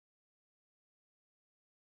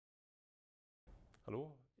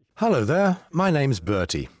Hello there, my name's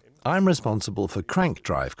Berti. I'm responsible for crank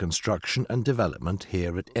drive construction and development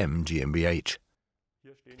here at M GmbH.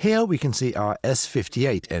 Here we can see our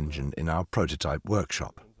S58 engine in our prototype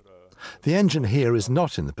workshop. The engine here is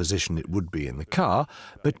not in the position it would be in the car,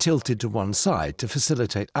 but tilted to one side to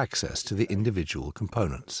facilitate access to the individual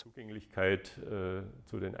components.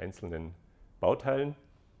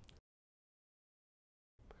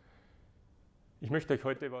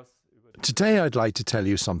 Today I'd like to tell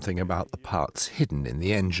you something about the parts hidden in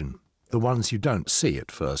the engine, the ones you don't see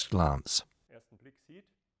at first glance.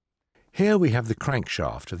 Here we have the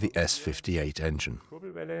crankshaft of the S58 engine.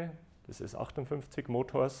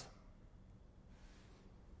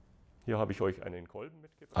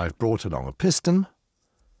 I've brought along a piston,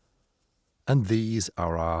 and these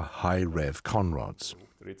are our high-rev conrods.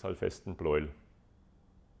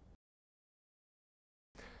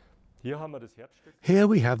 Here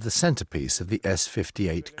we have the centerpiece of the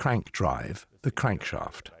S58 crank drive, the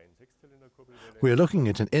crankshaft. We're looking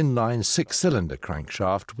at an inline six-cylinder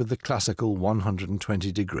crankshaft with the classical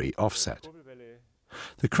 120-degree offset.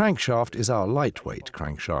 The crankshaft is our lightweight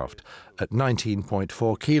crankshaft, at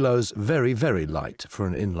 19.4 kilos, very, very light for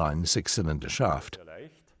an inline six-cylinder shaft.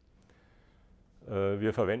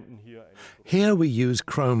 Here we use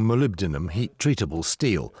chrome molybdenum heat-treatable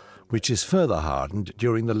steel, which is further hardened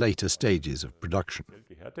during the later stages of production.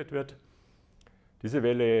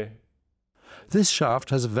 This shaft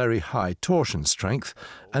has a very high torsion strength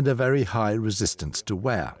and a very high resistance to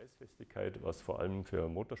wear.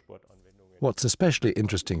 What's especially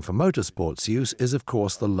interesting for motorsports use is, of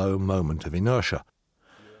course, the low moment of inertia.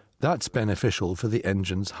 That's beneficial for the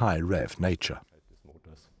engine's high-rev nature.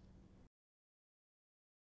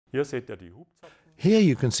 Here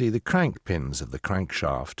you can see the crank pins of the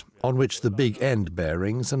crankshaft, on which the big end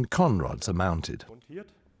bearings and conrods are mounted.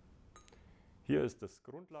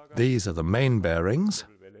 These are the main bearings,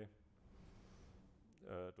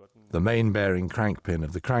 the main bearing crank pin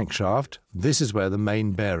of the crankshaft. This is where the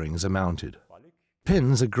main bearings are mounted.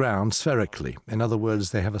 Pins are ground spherically, in other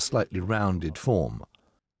words, they have a slightly rounded form.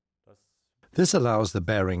 This allows the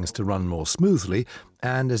bearings to run more smoothly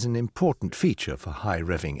and is an important feature for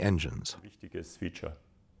high-revving engines.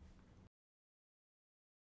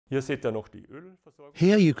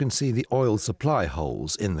 Here you can see the oil supply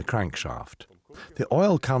holes in the crankshaft. The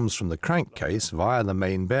oil comes from the crankcase via the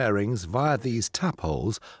main bearings, via these tap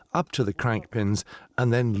holes, up to the crank pins,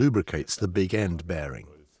 and then lubricates the big end bearing.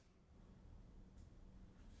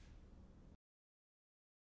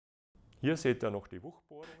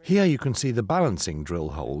 Here you can see the balancing drill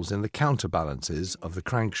holes in the counterbalances of the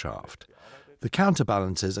crankshaft. The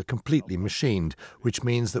counterbalances are completely machined, which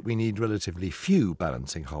means that we need relatively few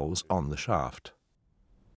balancing holes on the shaft.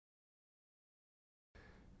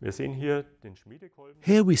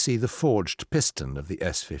 Here we see the forged piston of the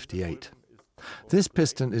S58. This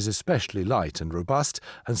piston is especially light and robust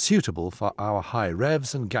and suitable for our high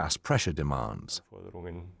revs and gas pressure demands.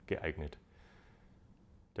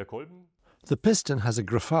 The piston has a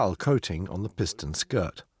graphite coating on the piston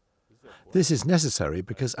skirt. This is necessary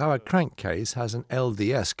because our crankcase has an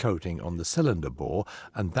LDS coating on the cylinder bore,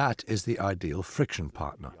 and that is the ideal friction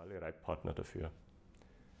partner.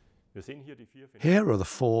 Here are the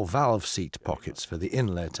 4 valve seat pockets for the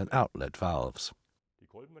inlet and outlet valves.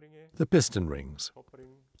 The piston rings,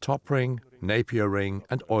 top ring, Napier ring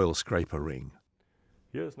and oil scraper ring.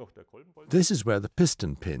 This is where the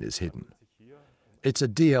piston pin is hidden. It's a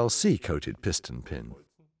DLC-coated piston pin.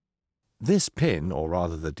 This pin, or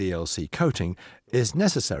rather the DLC coating, is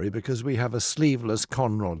necessary because we have a sleeveless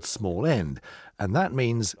conrod small end, and that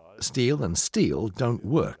means steel and steel don't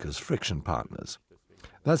work as friction partners.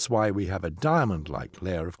 That's why we have a diamond-like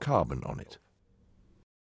layer of carbon on it.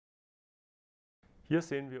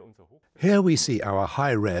 Here we see our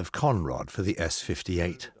high-rev conrod for the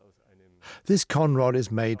S58. This conrod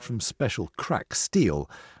is made from special crack steel,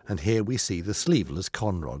 and here we see the sleeveless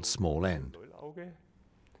conrod small end.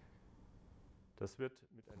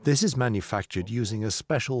 This is manufactured using a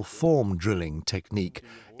special form drilling technique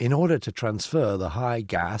in order to transfer the high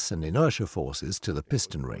gas and inertia forces to the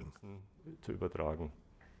piston ring.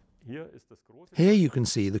 Here you can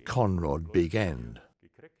see the conrod big end.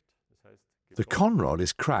 The conrod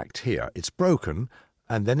is cracked here, it's broken,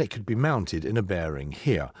 and then it could be mounted in a bearing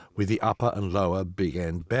here with the upper and lower big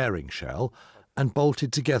end bearing shell and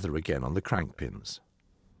bolted together again on the crank pins.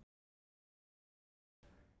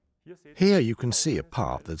 Here you can see a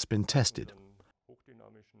part that's been tested.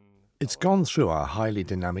 It's gone through our highly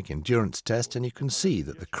dynamic endurance test, and you can see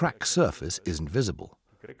that the crack surface isn't visible.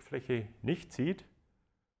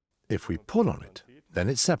 If we pull on it, then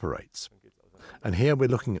it separates. And here we're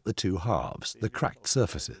looking at the two halves, the cracked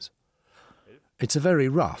surfaces. It's a very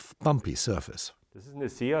rough, bumpy surface. Das ist eine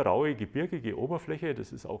sehr raue, gebirgige Oberfläche,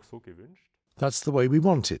 das ist auch so gewünscht. That's the way we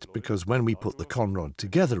want it, because when we put the conrod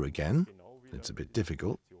together again, it's a bit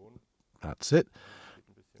difficult, that's it,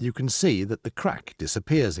 you can see that the crack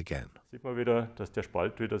disappears again. Sieht man wieder, dass der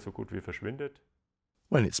Spalt wieder so gut wie verschwindet.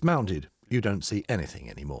 When it's mounted, you don't see anything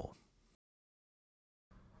anymore.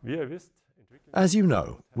 Wie ihr wisst, As you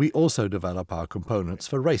know, we also develop our components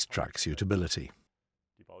for racetrack suitability.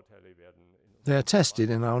 die Bauteile werden in They are tested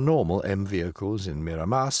in our normal M vehicles in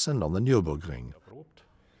Miramas and on the Nürburgring. erprobt.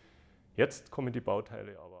 Jetzt kommen die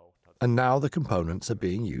Bauteile aber auch And now the components are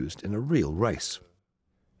being used in a real race.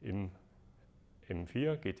 im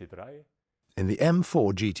M4 GT3. In the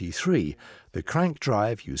M4 GT3, the crank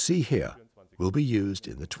drive you see here will be used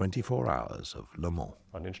in the 24 hours of Le Mans.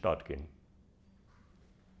 An den Start gehen.